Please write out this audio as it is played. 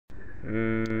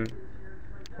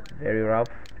Very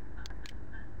rough.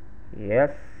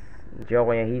 Yes, njoo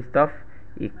kwenye hii stuff,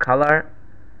 hii color,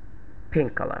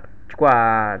 pink color.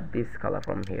 Chukua this color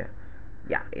from here.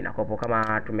 Yeah, inakopo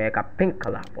kama tumeweka pink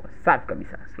color hapo. Safi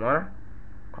kabisa. Unaona?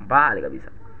 Kwa mbali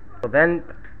kabisa. So then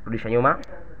rudisha nyuma.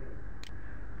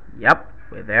 Yep,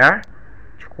 we're there.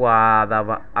 Chukua the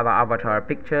other avatar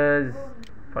pictures.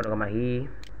 Mfano kama hii.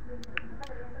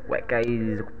 Weka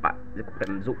hizi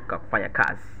zikupe mzuka kufanya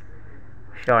kazi.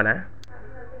 Shona.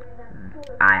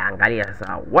 Aya, angalia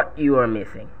sasa what you are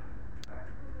missing.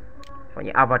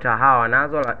 Kwenye avatar hawa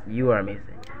nazo you are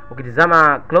missing.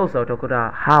 Ukitizama closer utakuta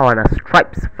hawa na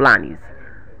stripes fulani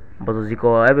ambazo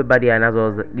ziko everybody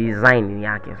anazo design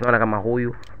yake. Unaona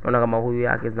kama huyu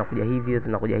yake zinakuja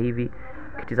hivi.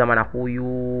 Ukitizama na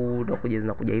huyu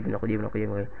zinakuja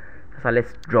hivi. Sasa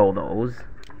let's draw those.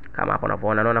 Kama hapo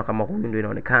unapoona, naona kama huyu ndio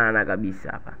inaonekana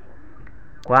kabisa hapa.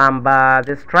 Kwamba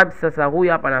the stripes sasa,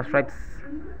 huyu hapa na stripes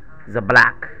za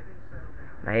black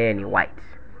na yeye ni white.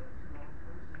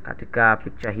 Katika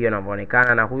picture hiyo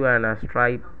inavyoonekana, na huyu ana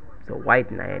stripe so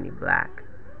white na yeye ni black.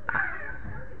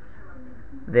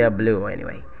 They are blue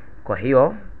anyway. Kwa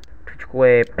hiyo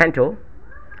tuchukue pencil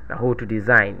na huu tu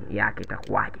design yake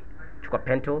itakuwaje. Chukua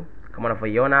pencil kama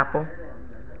unavyoiona hapo.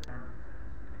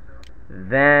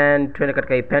 Then twende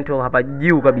katika hii pencil hapa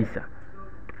juu kabisa.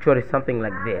 Tuchore something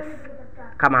like this.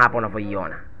 Kama hapa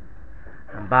unavyoiona.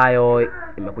 Ambayo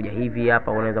imekuja hivi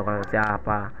hapa, unaweza kuanzia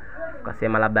hapa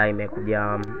ukasema labda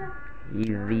imekuja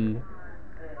hivi.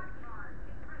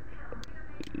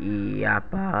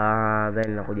 Hapa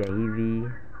then inakuja hivi.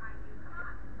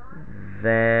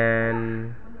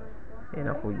 Then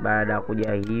inakuja baada ya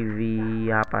kuja hivi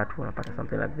hapa tunapata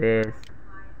something like this.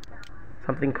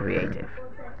 Something creative.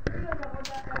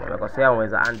 Kama umekosea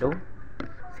unaweza undo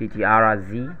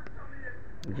CTRZ.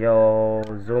 Njoo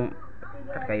zoom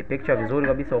katika hii picture vizuri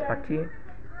kabisa upatie.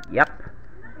 Yep.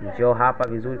 Njoo hapa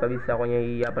vizuri kabisa kwenye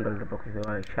hii hapa ndio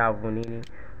tutapokea shavu nini.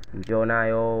 Njoo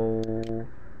nayo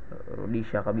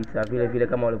rudisha kabisa vile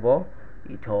kama ulivyo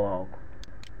itoa huko.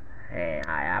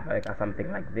 Haya hapa weka something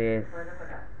like this.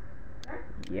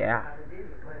 Yeah.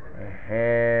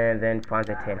 Then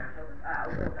tuanze tena.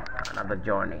 Another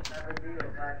journey.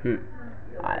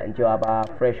 Njoo hapa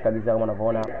fresh kabisa kama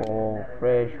unavyoona hapo,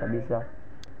 fresh kabisa.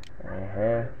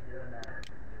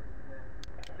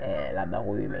 Labda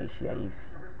huyu imeishia hivi.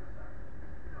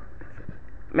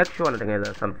 Make sure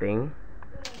unatengeneza something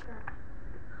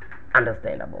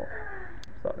understandable.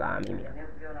 So kama mimi hapa.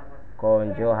 Kwa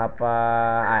njoo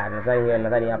hapa,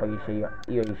 nadhani hapa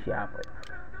hiyo ishi hapo.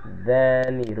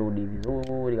 Then irudi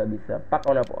vizuri kabisa paka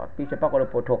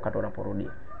unapotoka tu unaporudi.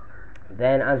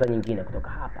 Then anza nyingine kutoka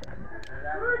hapa labda.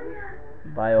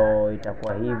 Ambayo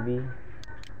itakuwa hivi.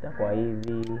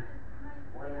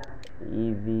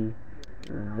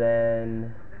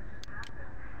 Then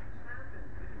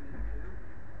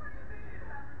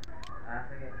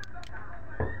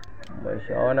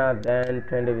umeshaona, then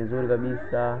twende vizuri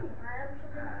kabisa.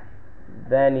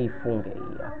 Then ifunge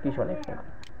hii, kisha unaifunga.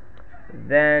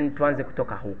 Then tuanze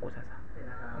kutoka huko sasa,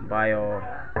 ambayo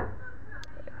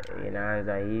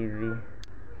inaanza hivi.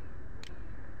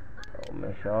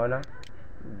 Umeshaona,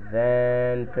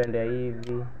 then twende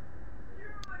hivi,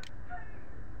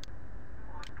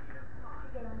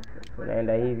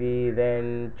 unaenda hivi.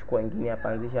 Then chukua ingine hapa,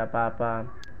 anzisha hapa.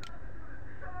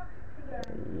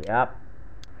 Yep.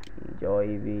 Njoo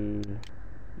hivi.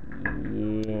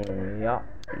 Yeah.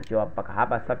 Njoo mpaka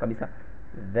hapa sasa kabisa.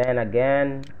 Then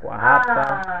again kwa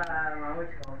hapa.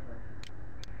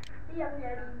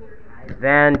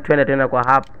 Then twende tena kwa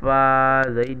hapa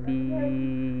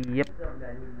zaidi. Yep.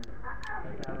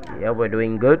 Yeah, we're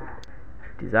doing good.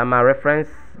 Tizama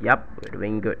reference. Yep, we're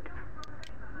doing good.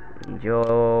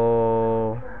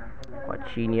 Njoo kwa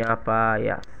chini hapa.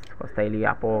 Yes, kwa style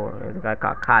hapo unaweza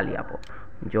kaa kali hapo.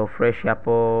 Njoo fresh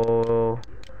hapo.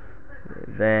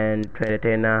 Then twende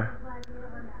tena.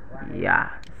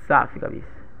 Yeah, safi kabisa.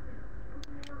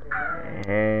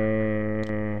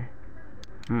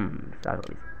 Safi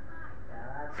kabisa.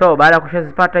 So baada ya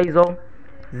kushazipata hizo,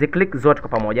 ziclick zote kwa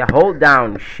pamoja. Hold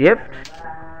down shift.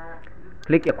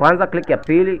 Click ya kwanza, click ya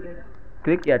pili,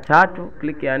 click ya tatu,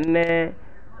 click ya nne,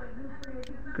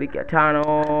 click ya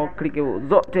tano, click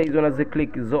zote hizo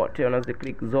unaziclick zote,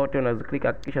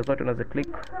 hakikisha zote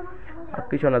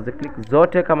unaziclick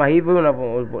zote kama hivi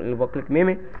unavyo click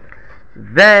mimi.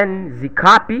 Then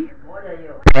zicopy,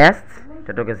 paste,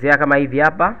 tatokezea kama hivi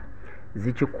hapa.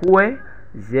 Zichukue,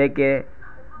 ziweke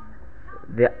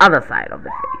the other side of the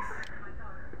face.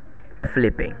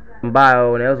 Flipping,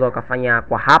 ambayo unaweza ukafanya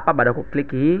kwa hapa baada ya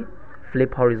kuclick hii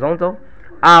flip horizontal,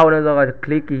 au unaweza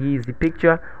click hizi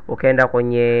picture ukaenda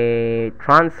kwenye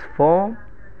transform,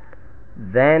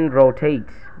 then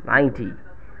rotate 90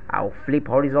 au flip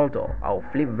horizontal au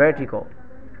flip vertical.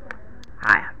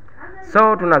 Haya,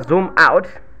 so tuna zoom out,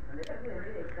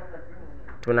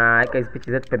 tunaweka hizi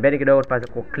picha zetu pembeni kidogo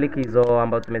tupate ku click hizo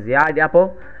ambazo tumeziadi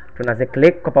hapo. Tunazi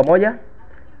click kwa pamoja,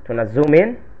 tuna zoom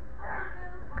in.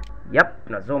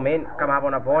 Tuna zoom in kama hapo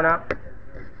unavyoona,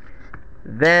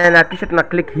 then kisha tuna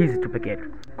click hizi tu peke yetu.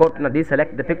 Kwa tuna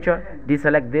deselect the picture,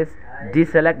 deselect this,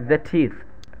 deselect the teeth.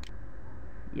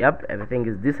 Everything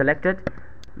is deselected.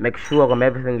 Make sure kwamba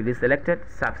everything is deselected.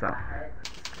 Sawa.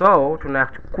 So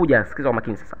tunakuja, sikiza kwa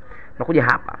makini sasa. Tunakuja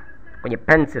hapa kwenye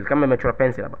pencil, kama nimechora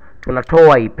pencil hapa,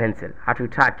 tunatoa hii pencil,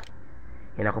 hatutaki,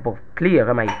 inakuwa clear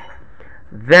kama hivi.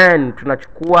 Then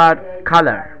tunachukua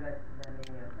color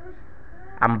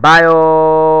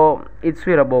ambayo it's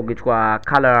suitable, ukichukua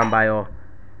color ambayo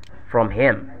from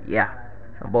him,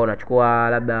 ambayo unachukua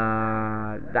labda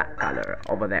that color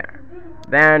over there,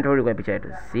 then turudi kwenye picha yetu.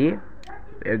 See,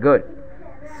 very good.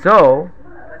 So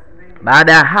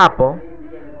baada ya hapo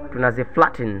tunazi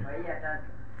flatten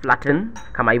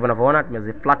kama hivyo unavyoona,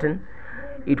 tunazi flatten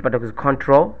ili tupate kuzi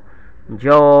control.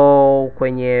 Njoo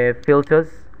kwenye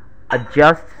filters,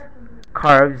 adjust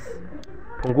curves,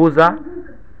 punguza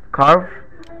curve,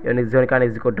 yani zionekane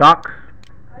ziko dark.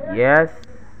 Yes,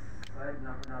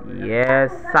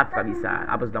 safi kabisa,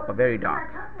 hapo zinakuwa very dark.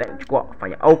 Then chukua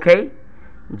kufanya okay.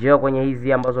 Njoo kwenye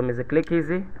hizi ambazo umeziclick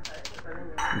hizi,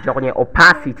 njoo kwenye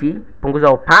opacity, punguza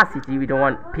opacity, we don't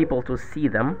want people to see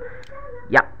them.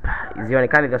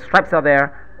 Zionekane the stripes are there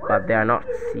but they are not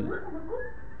seen.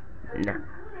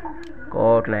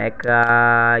 Kwa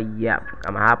tunaweka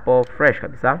kama hapo fresh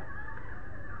kabisa.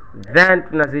 Then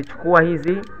tunazichukua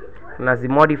hizi,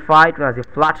 tunazimodify,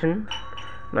 tunaziflatten,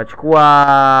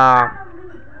 tunachukua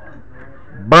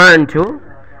burn to,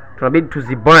 tunabidi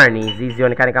tuziburn hizi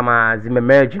zionekane kama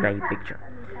zimemerge na hii picture.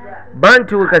 Burn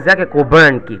to kazi yake ku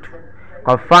burn kitu.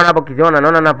 Kwa mfano hapo kiziona,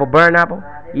 naona ninapo burn hapo,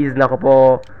 hizi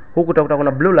zinakopo huku utakuta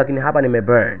kuna blue lakini hapa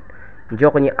nimeburn.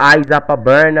 Njoo kwenye eyes hapa,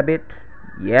 burn a bit.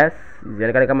 Yes,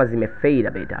 zionekane kama zimefade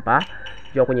a bit hapa.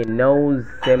 Njoo kwenye nose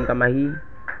same kama hii,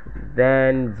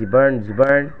 then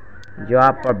ziburn. Njoo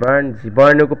hapa burn,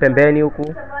 ziburn huku pembeni,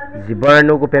 huku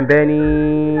ziburn huku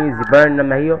pembeni, ziburn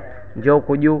namna hiyo. Njoo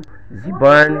huku juu,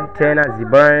 ziburn tena,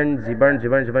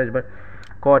 ziburn.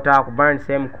 Kwa utaka kuburn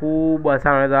sehemu kubwa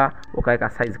sana, unaweza ukaweka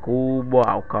size kubwa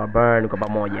au ukaburn kwa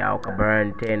pamoja, au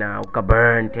ukaburn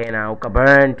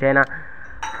tena.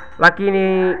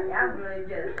 Lakini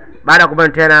baada ya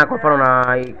kuburn tena, kwa mfano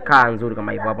unaikaa nzuri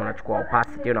kama hivyo, hapo unachukua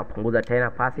opacity, unapunguza tena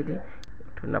opacity,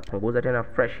 tunapunguza tena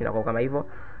fresh inakuwa kama hivyo.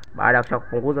 Baada ya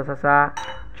kupunguza sasa,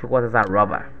 chukua sasa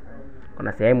rubber.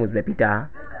 Kuna sehemu zimepita,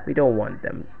 we don't want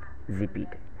them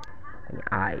zipite kwenye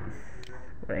eyes,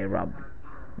 rub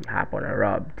hapo na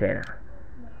rub tena.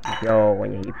 Njoo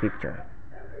kwenye hii picture,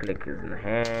 click in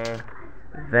here,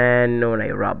 then una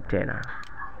rub tena,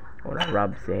 una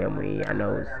rub sehemu hii ya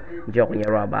nose. Njoo kwenye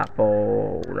rub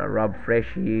hapo, una rub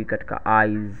fresh katika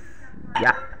eyes.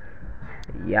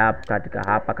 Katika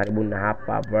hapa karibu na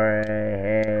hapa,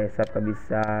 safi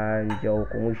kabisa. Njoo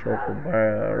huku mwisho huku,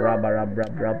 rub.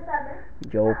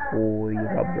 Njoo huku,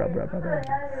 rub.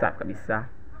 Safi kabisa.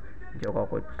 Njoo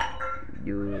huko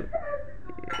juu,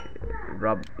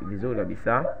 rub vizuri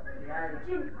kabisa.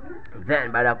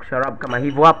 Then baada ya kusharub kama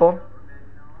hivyo hapo,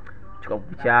 chukua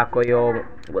picha yako hiyo,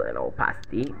 well,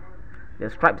 opacity, the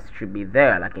stripes should be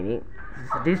there, lakini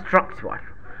distract what.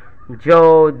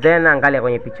 Njoo then angalia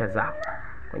kwenye picha zao,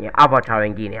 kwenye avatar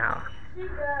wengine hawa,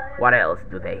 what else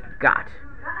do they got?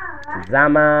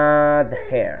 Tazama the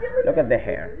hair, look at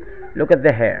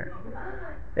the hair.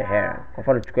 Kwa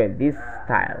mfano chukue this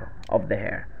style of the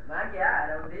hair,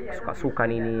 suka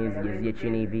nini zije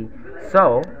chini hivi.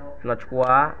 So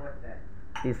tunachukua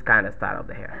this kind of style of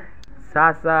the hair.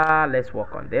 Sasa let's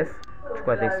work on this.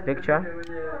 Chukua this picture,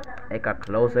 eka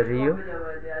closer to you,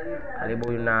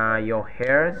 karibu na your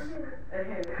hairs.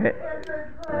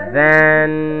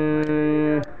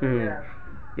 Then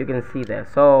you can see there.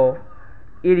 So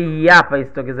ili hapa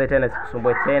isitokeze tena,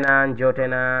 sikusumbue tena, njoo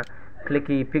tena click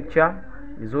hii picture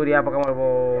vizuri hapa kama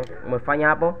umefanya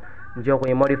hapo. Njoo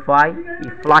kwenye modify,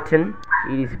 flatten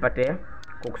ili isipate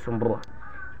kukusumbua.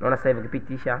 Unaona sasa hivi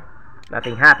ukipitisha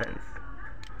nothing happens.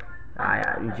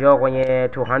 Haya, njoo kwenye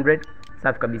 200,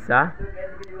 safi kabisa.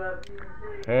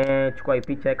 Chukua hii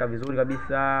picha, eka vizuri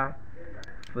kabisa,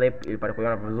 flip ili pate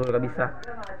kuona vizuri kabisa.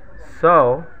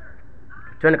 So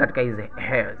tuone katika hizi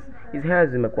hairs. Hizi hairs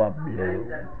zimekuwa blue.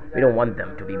 We don't want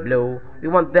them to be blue, we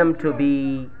want them to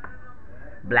be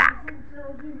black,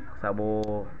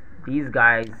 sababu these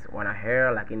guys wana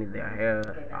hair lakini their hair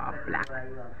black.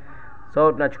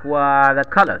 So tunachukua the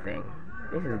color thing.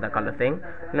 This is the color thing.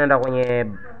 Tunaenda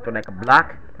kwenye tunaweka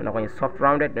black, tunaenda kwenye soft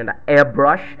rounded, tunaenda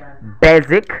airbrush,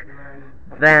 basic,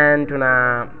 then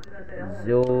tuna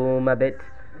zoom a bit,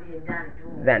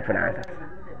 then tunaanza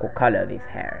ku color this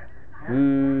hair.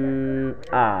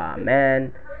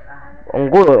 Man,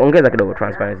 ongeza kidogo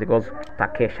transparency because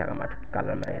takesha kama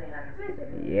color man.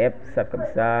 Yep, safi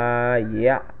kabisa.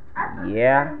 Yeah,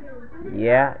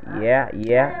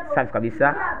 safi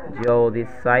kabisa. Joe this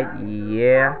side.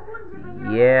 Yeah.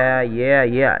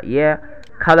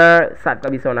 Color safi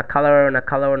kabisa. Una color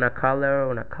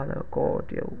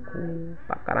kote huku,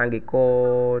 paka rangi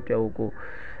kote huku,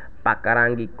 paka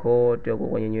rangi kote huku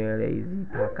kwenye nywele hizi,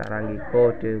 paka rangi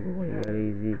kote huku kwenye nywele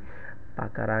hizi,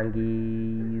 paka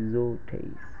rangi zote.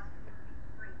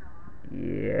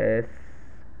 Yes,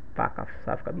 paka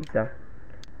safi kabisa,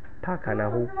 paka na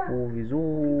huku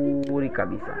vizuri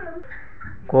kabisa.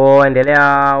 Kwa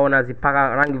endelea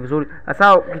unazipaka rangi vizuri.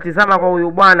 Sasa ukitizama kwa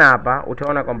huyu bwana hapa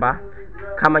utaona kwamba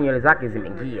kama nywele zake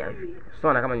zimeingia hivi.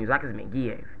 Unaona kama nywele zake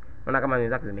zimeingia hivi. Unaona kama nywele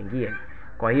zake zimeingia hivi.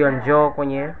 Kwa hiyo njoo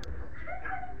kwenye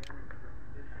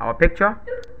our picture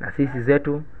na sisi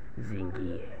zetu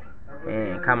ziingie.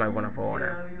 Kama ulivyo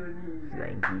unapoona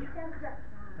zinaingia.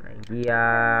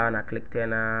 Na click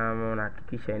tena,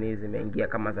 unahakikisha ni zimeingia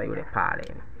kama za yule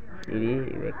pale ili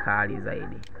iwe kali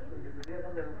zaidi.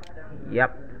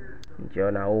 Yep,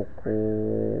 njoo na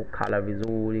huku color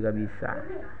vizuri kabisa.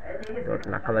 Ndio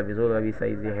tuna color vizuri kabisa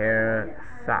hizi hair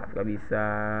safi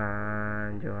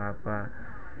kabisa. Njoo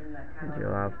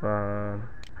hapa.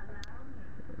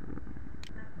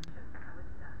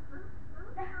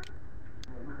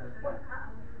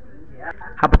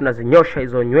 Hapa tunazinyosha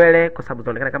hizo nywele kwa sababu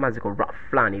zinaonekana kama ziko rough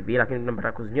fulani hivi, lakini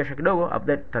tunataka kuzinyosha kidogo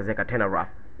after tutazeka tena rough.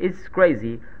 It's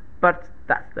crazy but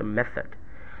that's the method.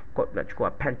 Kwa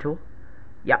tunachukua pen tool.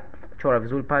 Chora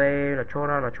vizuri pale,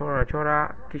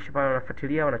 unachora kisha pale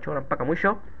unafuatilia, unachora mpaka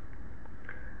mwisho.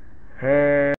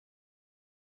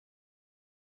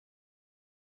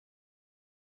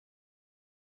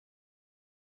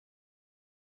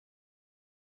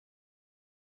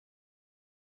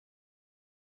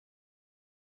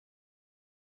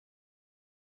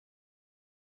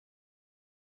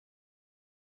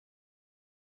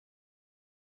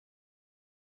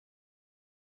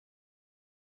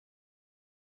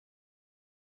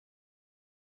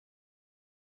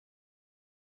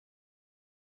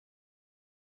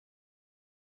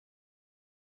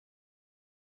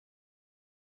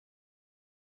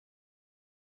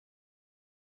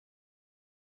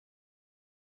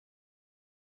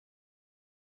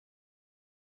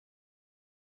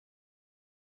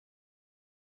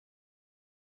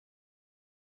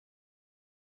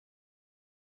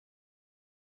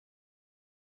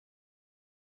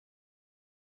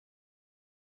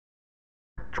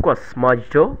 Chukua smudge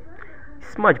tool.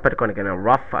 Smudge pata kuonekana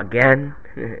rough again.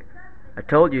 I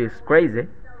told you it's crazy.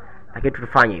 Lakini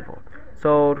tutafanya hivyo.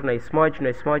 So tuna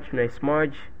smudge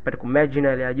pata kumerge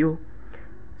na ile ya juu.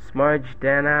 Smudge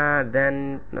tena,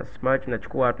 then na smudge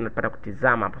tunachukua, tunapata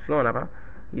kutizama hapa. Unaona hapa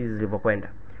hizi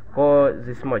zilivyokwenda. Kwa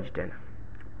zi smudge tena.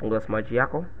 Punguza smudge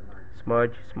yako.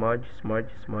 Smudge.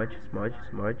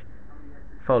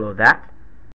 Follow that.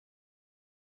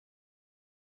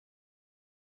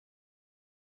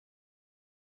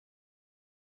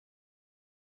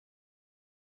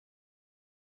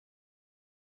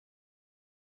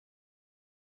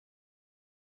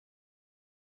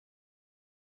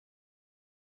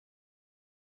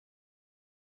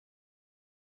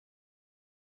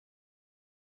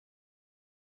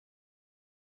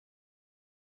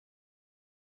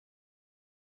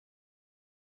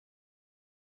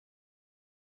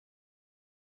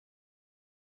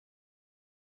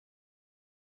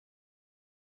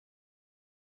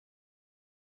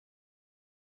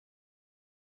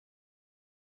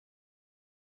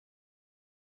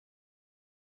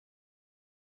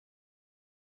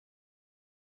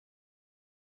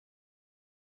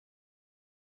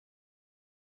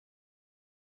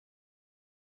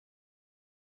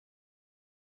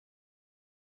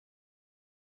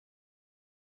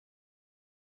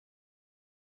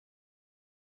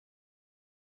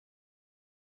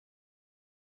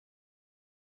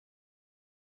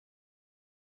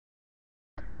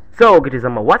 So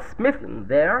ukitizama what's missing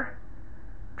there,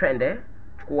 trende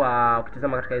kwa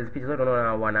ukitizama katika hizo picha zote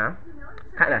unaona wana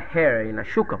kind of hair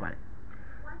inashuka pale.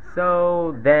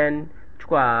 So then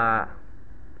chukua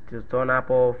tutaona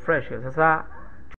hapo fresh. Sasa